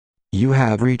You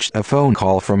have reached a phone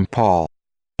call from Paul,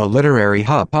 a Literary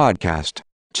Hub podcast.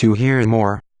 To hear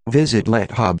more, visit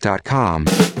lithub.com.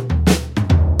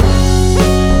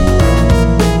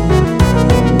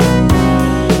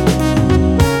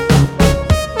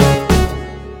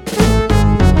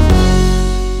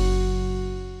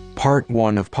 Part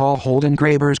 1 of Paul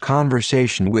Holdengraber's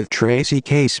conversation with Tracy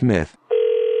K. Smith.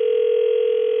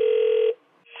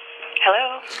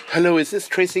 Hello? Hello, is this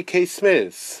Tracy K.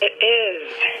 Smith? It is.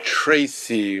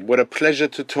 Tracy, what a pleasure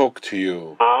to talk to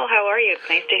you. Paul, how are you? It's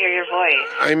nice to hear your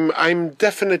voice. I'm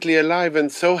definitely alive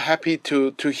and so happy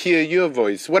to hear your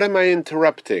voice. What am I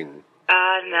interrupting?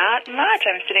 Not much.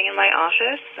 I'm sitting in my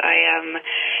office. I am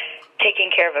taking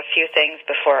care of a few things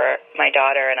before my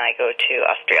daughter and I go to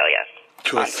Australia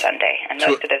on Sunday. And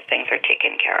most of those things are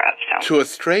taken care of. So. To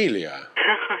Australia?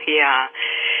 Yeah.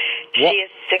 What? She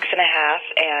is 6.5,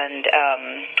 and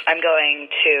I'm going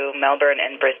to Melbourne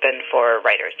and Brisbane for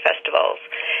writers' festivals,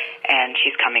 and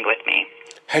she's coming with me.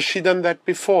 Has she done that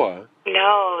before?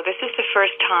 No, this is the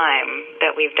first time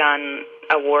that we've done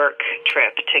a work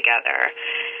trip together.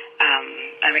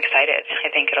 I'm excited. I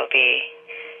think it'll be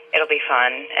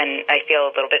fun, and I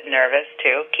feel a little bit nervous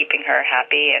too, keeping her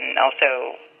happy, and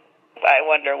also I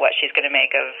wonder what she's going to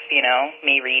make of,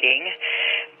 me reading,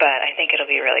 but I think it'll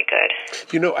be really good.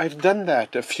 I've done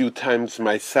that a few times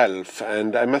myself,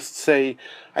 and I must say,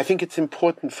 I think it's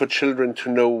important for children to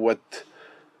know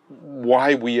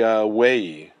why we are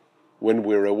away when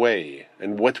we're away,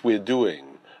 and what we're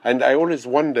doing. And I always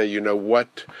wonder,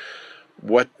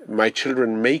 what my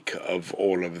children make of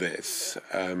all of this.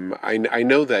 I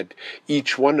know that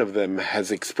each one of them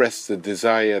has expressed the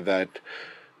desire that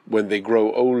when they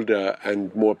grow older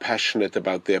and more passionate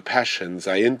about their passions,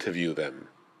 I interview them.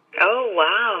 Oh,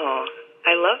 wow.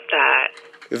 I love that.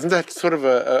 Isn't that sort of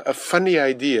a funny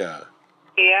idea?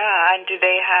 Yeah, and do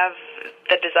they have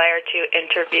the desire to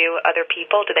interview other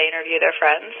people? Do they interview their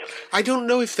friends? I don't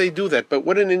know if they do that, but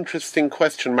what an interesting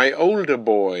question. My older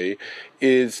boy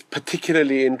is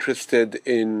particularly interested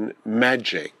in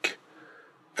magic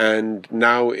and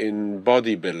now in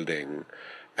bodybuilding.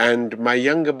 And my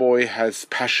younger boy has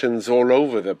passions all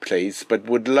over the place, but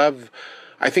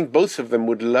I think both of them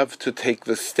would love to take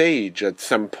the stage at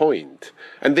some point.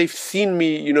 And they've seen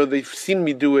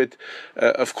me do it,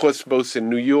 of course, both in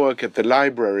New York at the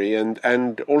library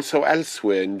and also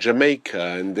elsewhere in Jamaica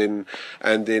and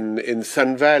in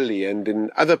Sun Valley and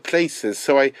in other places.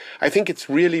 So I think it's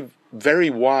really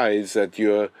very wise that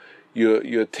you're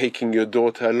taking your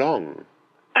daughter along.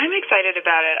 I'm excited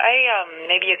about it.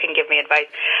 Maybe you can give me advice.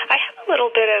 I have a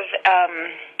little bit of,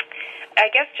 I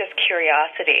guess, just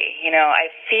curiosity. I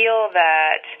feel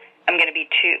that I'm going to be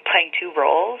playing two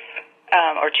roles,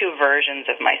 or two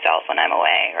versions of myself when I'm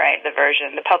away, right? The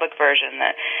public version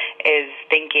that is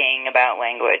thinking about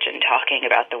language and talking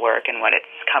about the work and what it's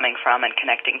coming from and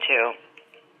connecting to.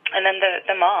 And then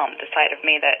the mom, the side of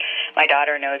me that my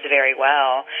daughter knows very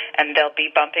well, and they'll be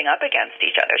bumping up against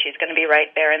each other. She's going to be right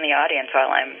there in the audience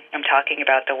while I'm talking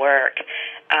about the work.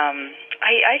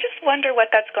 I just wonder what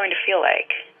that's going to feel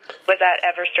like. Was that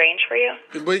ever strange for you?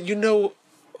 Well,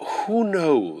 who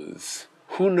knows?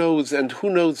 Who knows? And who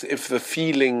knows if the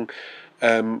feeling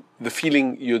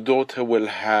your daughter will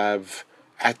have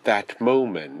at that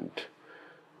moment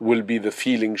will be the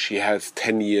feeling she has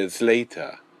 10 years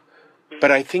later. But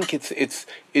I think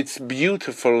it's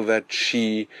beautiful that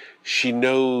she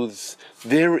knows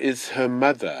there is her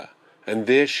mother, and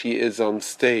there she is on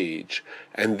stage,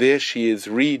 and there she is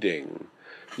reading,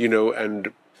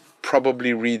 and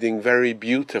probably reading very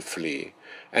beautifully,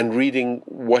 and reading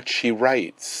what she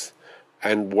writes,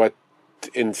 and what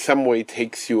in some way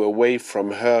takes you away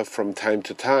from her from time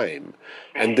to time.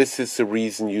 And this is the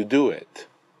reason you do it.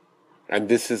 And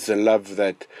this is the love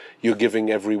that you're giving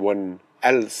everyone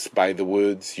else by the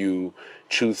words you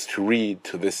choose to read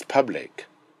to this public.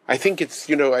 I think it's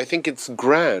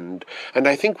grand, and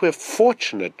I think we're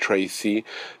fortunate, Tracy,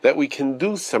 that we can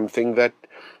do something that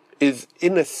is,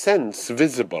 in a sense,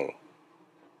 visible.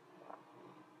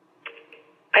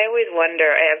 I always wonder,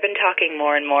 I've been talking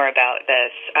more and more about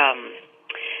this,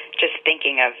 just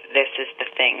thinking of this is the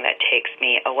thing that takes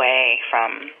me away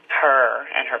from her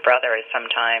and her brothers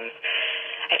sometimes.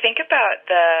 I think about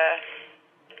the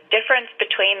difference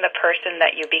between the person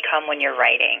that you become when you're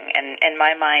writing, and in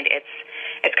my mind it's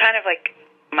kind of like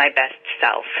my best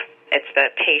self. It's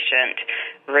the patient,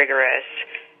 rigorous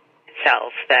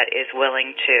self that is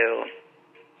willing to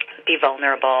be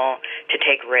vulnerable, to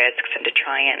take risks, and to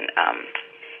try and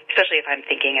especially if I'm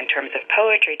thinking in terms of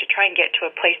poetry, to try and get to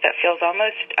a place that feels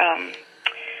almost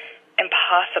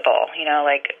impossible,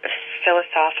 like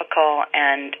philosophical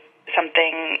and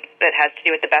something that has to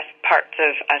do with the best parts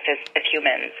of us as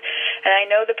humans. And I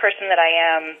know the person that I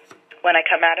am when I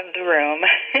come out of the room.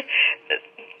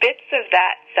 Bits of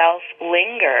that self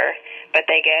linger, but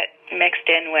they get mixed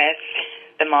in with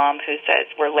the mom who says,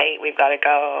 we're late, we've got to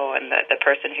go, and the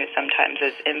person who sometimes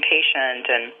is impatient.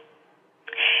 And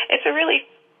it's a really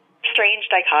strange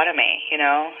dichotomy, you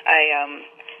know.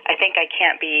 I think I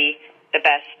can't be the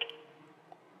best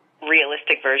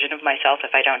realistic version of myself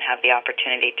if I don't have the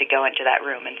opportunity to go into that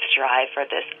room and strive for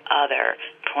this other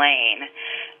plane.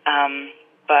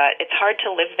 But it's hard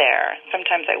to live there.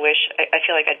 Sometimes I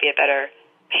feel like I'd be a better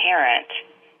parent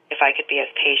if I could be as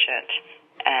patient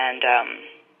and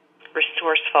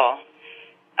resourceful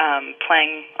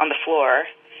playing on the floor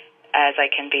as I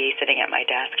can be sitting at my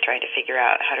desk trying to figure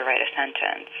out how to write a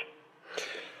sentence.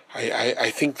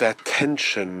 I think that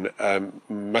tension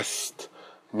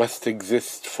must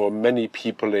exist for many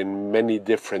people in many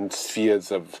different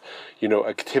spheres of,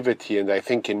 activity. And I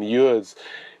think in yours,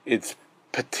 it's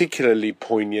particularly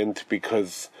poignant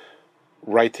because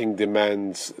writing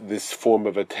demands this form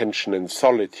of attention and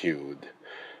solitude.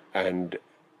 And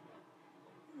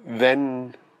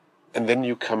then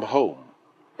you come home.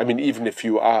 I mean, even if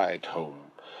you are at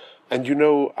home. And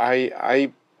I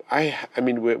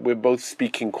mean, we're both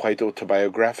speaking quite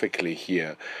autobiographically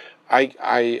here.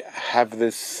 I have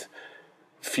this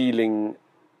feeling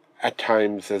at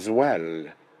times as well,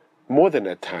 more than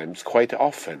at times, quite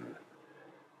often.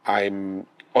 I'm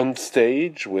on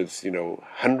stage with,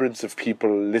 hundreds of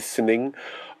people listening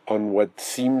on what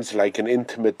seems like an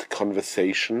intimate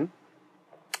conversation.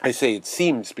 I say it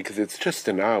seems because it's just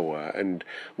an hour, and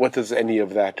what does any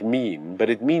of that mean? But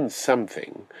it means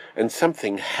something, and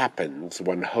something happens,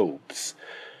 one hopes.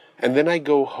 And then I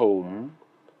go home,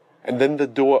 and then the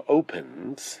door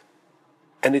opens,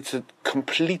 and it's a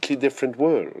completely different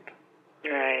world.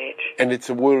 Right. And it's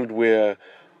a world where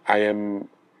I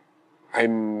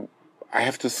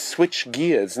have to switch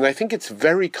gears, and I think it's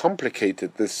very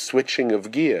complicated, this switching of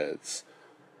gears.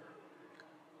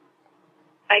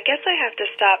 I guess I have to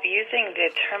stop using the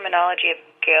terminology of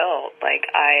guilt, like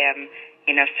I am,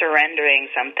 surrendering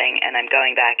something and I'm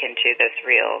going back into this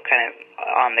real kind of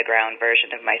on-the-ground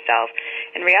version of myself.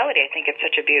 In reality, I think it's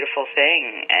such a beautiful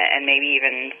thing, and maybe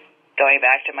even going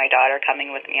back to my daughter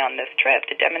coming with me on this trip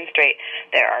to demonstrate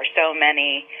there are so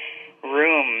many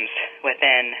rooms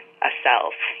within a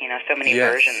self, so many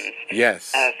versions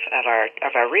of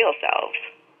our real selves.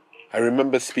 I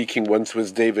remember speaking once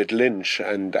with David Lynch,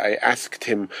 and I asked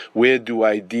him, where do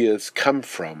ideas come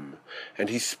from? And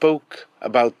he spoke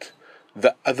about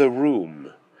the other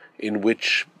room in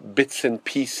which bits and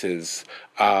pieces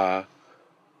are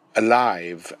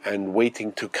alive and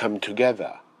waiting to come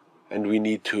together. And we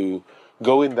need to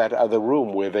go in that other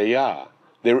room where they are.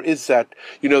 There is that,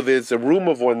 there's a room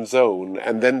of one's own,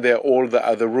 and then there are all the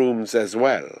other rooms as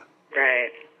well.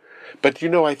 Right. But,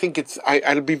 I think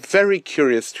I'll be very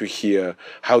curious to hear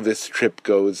how this trip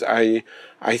goes. I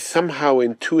somehow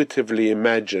intuitively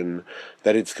imagine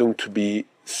that it's going to be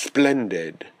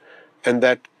splendid, and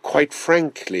that, quite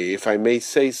frankly, if I may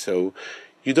say so,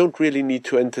 you don't really need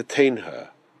to entertain her.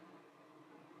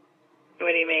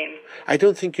 What do you mean? I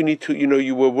don't think you need to,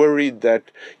 you were worried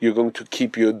that you're going to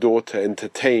keep your daughter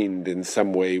entertained in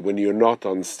some way when you're not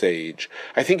on stage.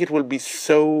 I think it will be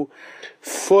so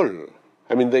full.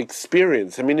 I mean, the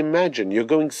experience, imagine, you're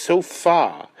going so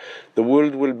far. The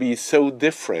world will be so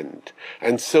different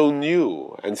and so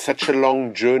new and such a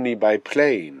long journey by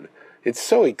plane. It's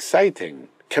so exciting.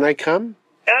 Can I come?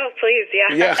 Oh, please,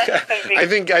 yeah. Yeah, I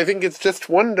think it's just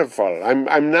wonderful.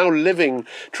 I'm now living,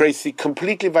 Tracy,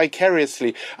 completely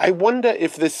vicariously. I wonder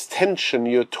if this tension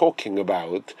you're talking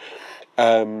about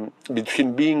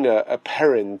between being a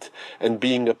parent and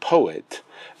being a poet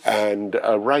and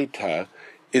a writer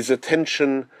is a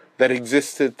tension that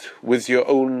existed with your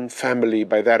own family.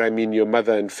 By that I mean your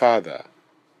mother and father.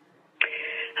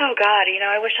 Oh God,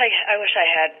 I wish I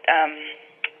had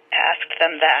asked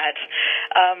them that.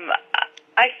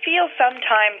 I feel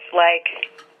sometimes like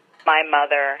my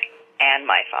mother and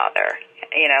my father.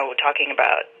 Talking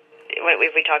about,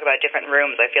 if we talk about different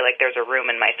rooms, I feel like there's a room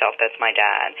in myself that's my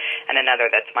dad and another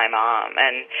that's my mom.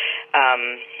 And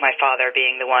my father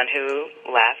being the one who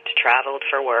left, traveled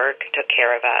for work, took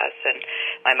care of us, and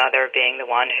my mother being the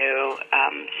one who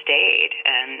stayed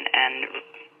and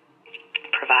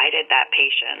provided that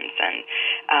patience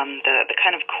and the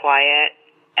kind of quiet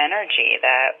energy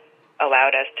that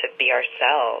allowed us to be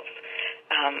ourselves.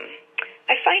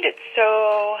 I find it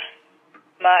so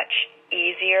much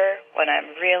easier when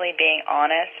I'm really being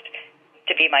honest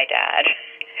to be my dad.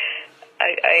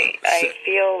 I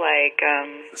feel like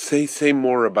Say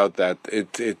more about that.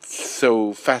 It's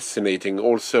so fascinating.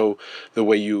 Also, the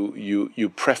way you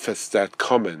preface that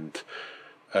comment,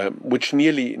 which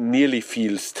nearly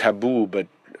feels taboo, but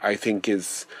I think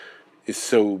is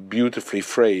so beautifully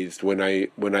phrased when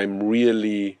I'm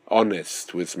really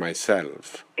honest with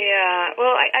myself. yeah.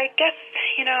 Well, I guess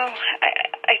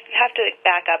I have to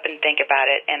back up and think about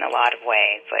it in a lot of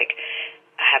ways. Like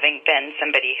having been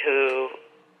somebody who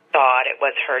thought it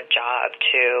was her job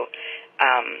to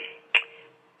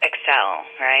excel,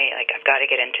 right? Like I've got to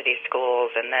get into these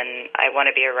schools, and then I want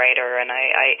to be a writer, and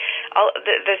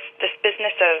this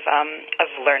business of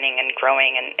learning and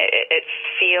growing, and it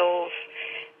feels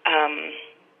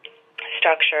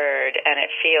structured, and it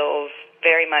feels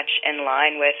very much in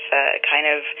line with the kind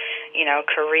of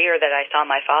career that I saw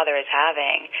my father as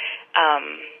having,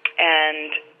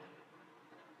 and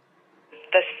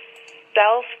the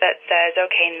self that says,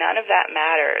 okay, none of that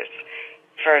matters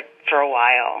for a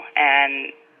while,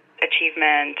 and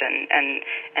achievement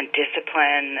and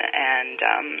discipline and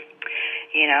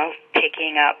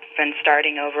picking up and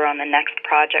starting over on the next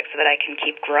project so that I can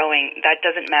keep growing. That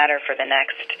doesn't matter for the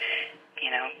next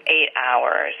 8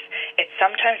 hours. It's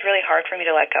sometimes really hard for me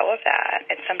to let go of that.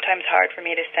 It's sometimes hard for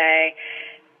me to say,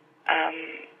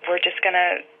 we're just going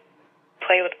to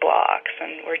play with blocks,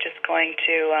 and we're just going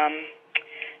to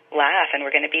laugh, and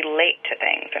we're going to be late to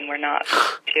things, and we're not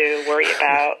to worry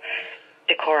about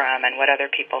decorum and what other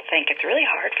people think. It's really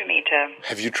hard for me to...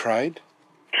 Have you tried?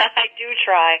 I do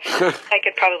try. I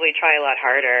could probably try a lot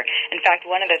harder. In fact,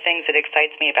 one of the things that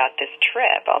excites me about this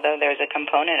trip, although there's a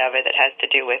component of it that has to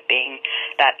do with being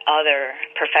that other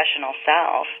professional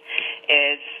self,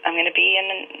 is I'm going to be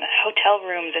in hotel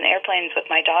rooms and airplanes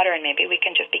with my daughter, and maybe we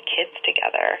can just be kids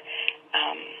together.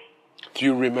 Do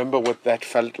you remember what that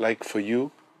felt like for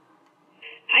you?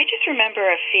 I just remember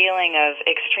a feeling of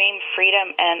extreme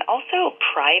freedom and also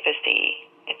privacy.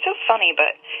 It's so funny,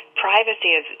 but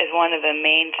privacy is one of the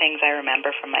main things I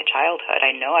remember from my childhood.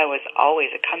 I know I was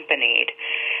always accompanied,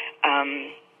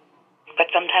 but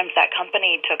sometimes that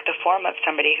company took the form of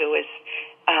somebody who was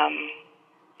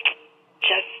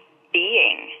just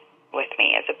being with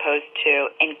me as opposed to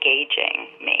engaging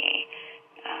me.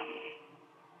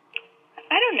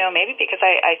 I don't know, maybe because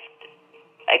I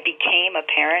became a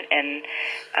parent in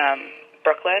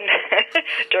Brooklyn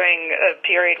during a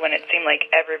period when it seemed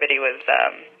like everybody was,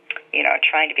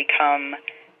 trying to become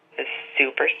the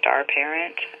superstar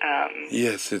parent.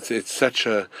 Yes, it's such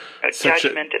a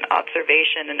judgment and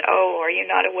observation, and are you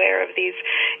not aware of these,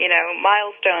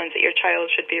 milestones that your child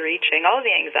should be reaching? All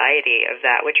the anxiety of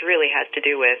that, which really has to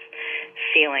do with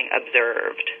feeling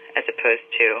observed as opposed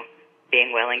to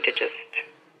being willing to just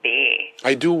be.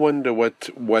 I do wonder what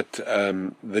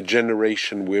the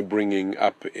generation we're bringing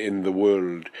up in the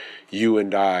world, you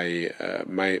and I,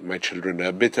 my children are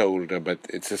a bit older, but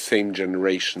it's the same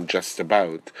generation just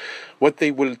about, what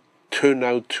they will turn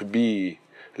out to be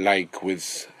like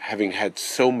with having had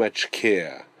so much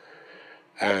care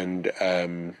and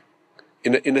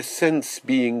in a sense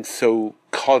being so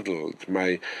coddled.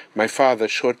 My father,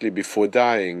 shortly before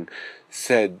dying,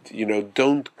 said,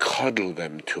 don't coddle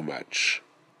them too much.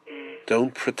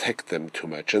 Don't protect them too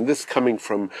much. And this coming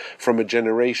from a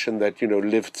generation that,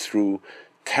 lived through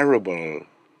terrible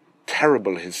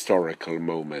historical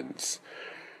moments.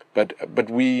 But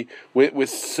we're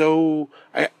so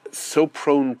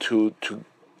prone to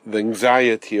the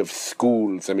anxiety of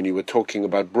schools. I mean, you were talking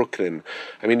about Brooklyn.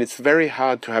 I mean, it's very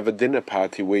hard to have a dinner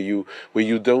party where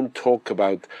you don't talk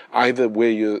about either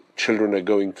where your children are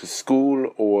going to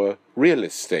school or real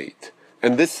estate.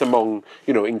 And this among,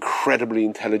 incredibly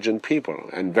intelligent people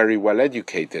and very well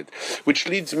educated, which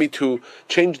leads me to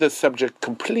change the subject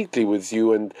completely with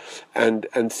you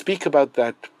and speak about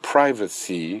that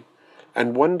privacy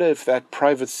and wonder if that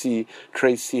privacy,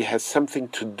 Tracy, has something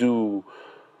to do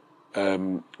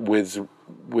with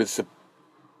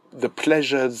the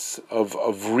pleasures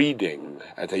of reading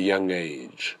at a young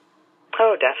age.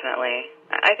 Oh, definitely.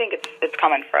 I think it's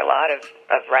common for a lot of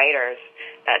writers,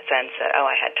 that sense that,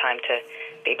 I had time to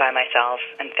be by myself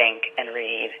and think and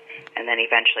read, and then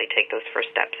eventually take those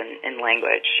first steps in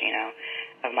language,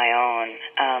 of my own.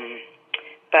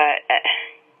 But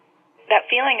that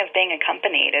feeling of being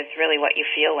accompanied is really what you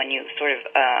feel when you sort of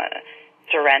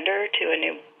surrender to a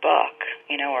new book,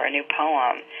 or a new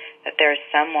poem, that there's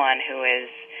someone who is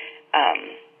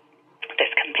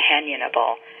this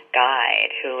companionable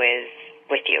guide who is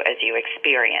with you as you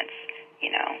experience,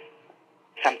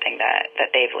 something that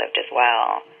they've lived as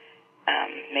well.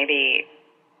 Maybe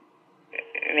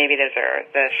those are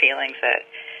the feelings that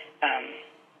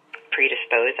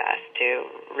predispose us to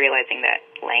realizing that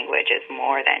language is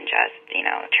more than just,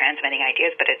 transmitting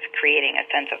ideas, but it's creating a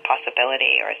sense of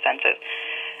possibility or a sense of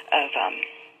I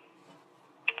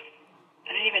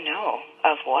don't even know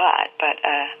of what, but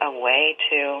a way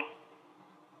to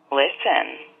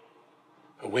listen.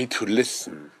 A way to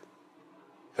listen.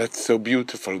 That's so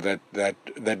beautiful, that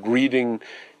reading,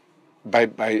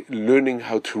 by learning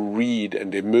how to read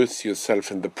and immerse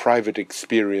yourself in the private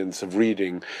experience of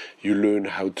reading, you learn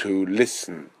how to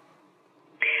listen.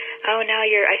 Oh, now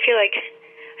I feel like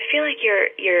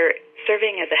you're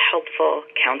serving as a helpful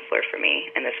counselor for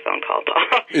me in this phone call,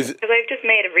 Paul. Because I've just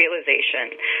made a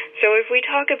realization. So if we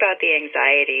talk about the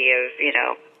anxiety of,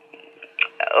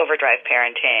 overdrive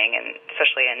parenting, and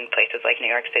especially in places like New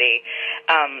York City,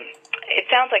 it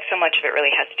sounds like so much of it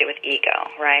really has to do with ego,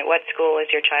 right? What school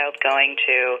is your child going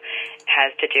to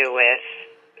has to do with,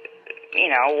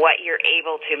 what you're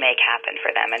able to make happen for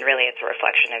them, and really it's a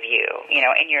reflection of you, in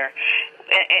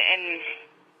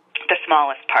the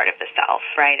smallest part of the self,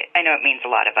 right? I know it means a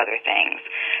lot of other things,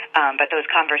 but those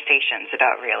conversations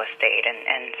about real estate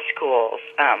and schools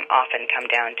often come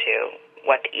down to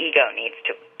what the ego needs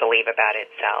to believe about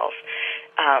itself.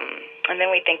 And then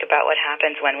we think about what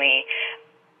happens when we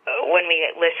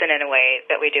listen in a way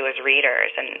that we do as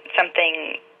readers, and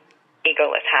something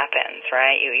egoless happens,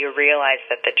 right? You realize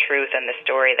that the truth and the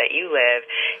story that you live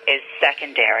is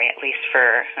secondary, at least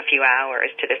for a few hours,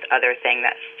 to this other thing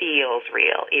that feels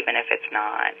real, even if it's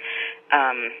not.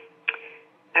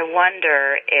 I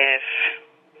wonder if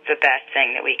the best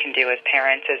thing that we can do as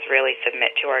parents is really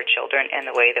submit to our children in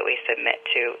the way that we submit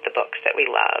to the books that we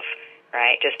love,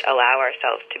 right? Just allow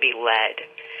ourselves to be led,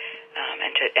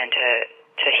 and to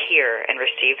hear and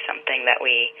receive something that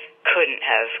we couldn't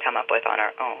have come up with on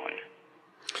our own.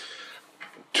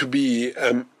 To be,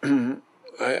 I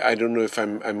don't know if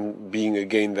I'm being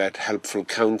again that helpful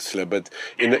counselor, but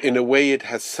in a way it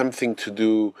has something to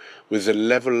do with a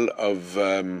level of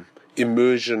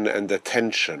immersion and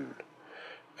attention.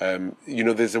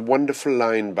 There's a wonderful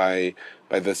line by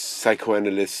the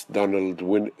psychoanalyst Donald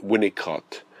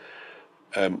Winnicott,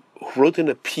 who wrote in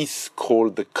a piece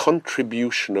called "The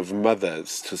Contribution of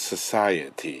Mothers to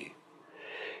Society."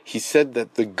 He said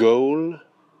that the goal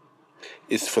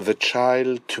is for the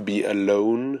child to be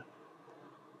alone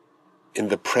in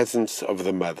the presence of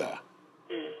the mother.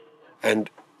 And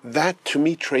that, to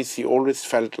me, Tracy, always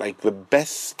felt like the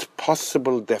best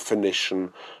possible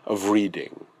definition of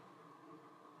reading.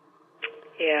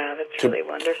 Yeah, that's really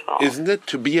wonderful. Isn't it?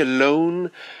 To be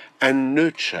alone and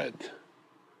nurtured.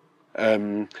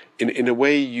 In a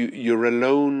way, you're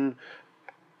alone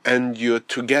and you're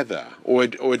together. Or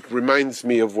it reminds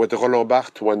me of what Roland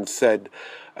Barthes once said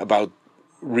about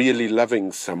really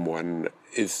loving someone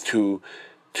is to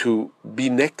be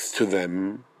next to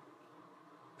them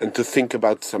and to think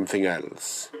about something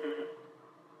else.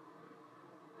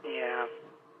 Yeah.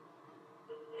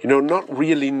 Not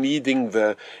really needing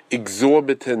the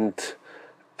exorbitant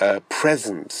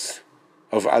presence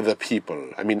of other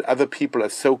people. I mean, other people are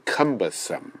so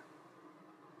cumbersome.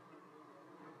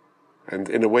 And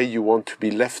in a way you want to be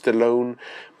left alone,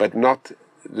 but not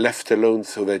left alone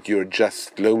so that you're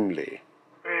just lonely.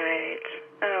 Right.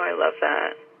 Oh, I love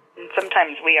that. And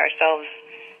sometimes we ourselves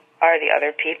are the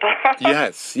other people.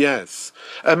 Yes.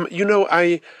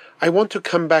 I want to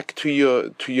come back to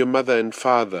your mother and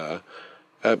father,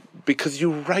 because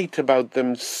you write about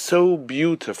them so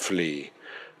beautifully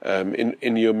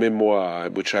in your memoir,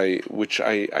 which I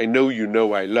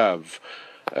know I love,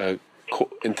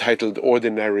 entitled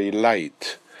 "Ordinary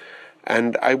Light,"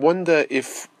 and I wonder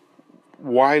if,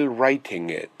 while writing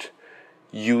it,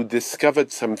 you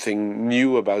discovered something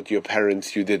new about your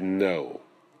parents you didn't know.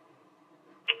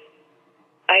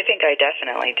 I think I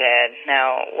definitely did.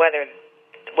 Now, whether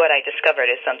what I discovered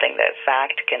is something that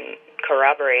fact can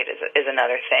corroborate is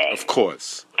another thing. Of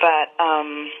course. But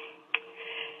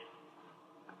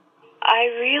I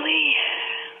really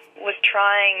was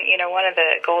trying, one of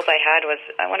the goals I had was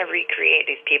I want to recreate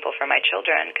these people for my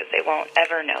children because they won't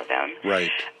ever know them.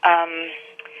 Right.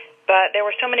 But there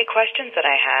were so many questions that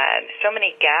I had, so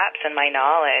many gaps in my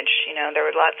knowledge. There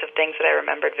were lots of things that I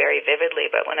remembered very vividly,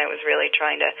 but when I was really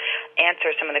trying to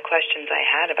answer some of the questions I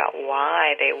had about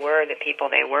why they were the people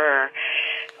they were,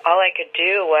 all I could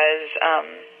do was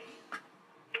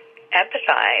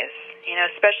empathize,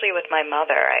 especially with my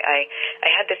mother. I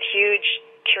had this huge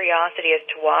curiosity as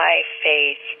to why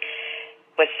faith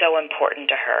was so important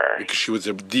to her. Because she was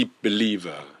a deep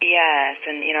believer. Yes,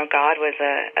 and, God was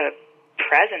a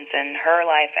presence in her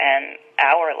life and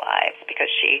our lives because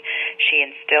she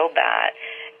instilled that.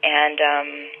 And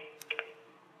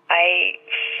I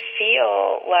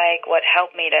feel like what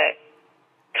helped me to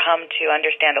come to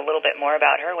understand a little bit more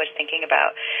about her was thinking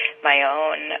about my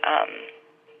own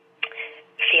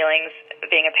feelings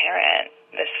being a parent,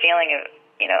 this feeling of,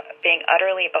 being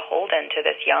utterly beholden to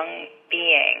this young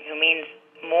being who means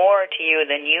more to you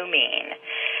than you mean,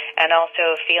 and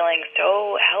also feeling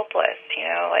so helpless,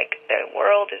 like the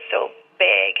world is so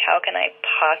big. How can I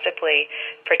possibly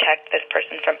protect this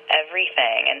person from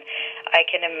everything? And I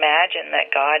can imagine that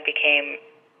God became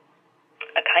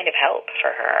a kind of help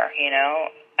for her,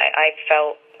 I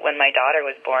felt when my daughter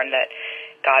was born that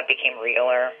God became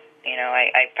realer.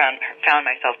 I found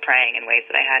myself praying in ways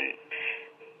that I hadn't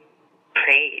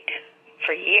prayed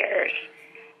for years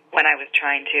when I was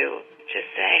trying to just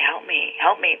say, help me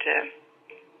to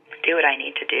do what I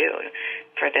need to do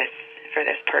for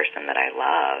this person that I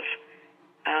love.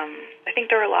 I think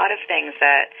there are a lot of things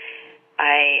that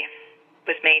I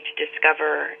was made to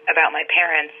discover about my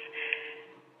parents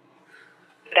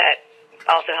that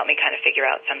also helped me kind of figure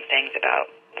out some things about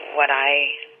what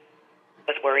I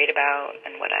was worried about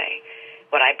and what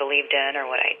I believed in or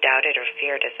what I doubted or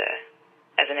feared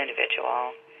as an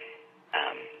individual.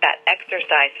 That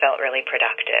exercise felt really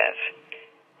productive.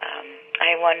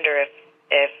 I wonder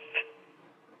if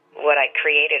what I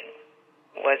created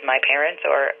was my parents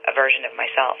or a version of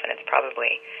myself, and it's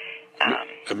probably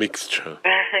a mixture.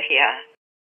 Yeah.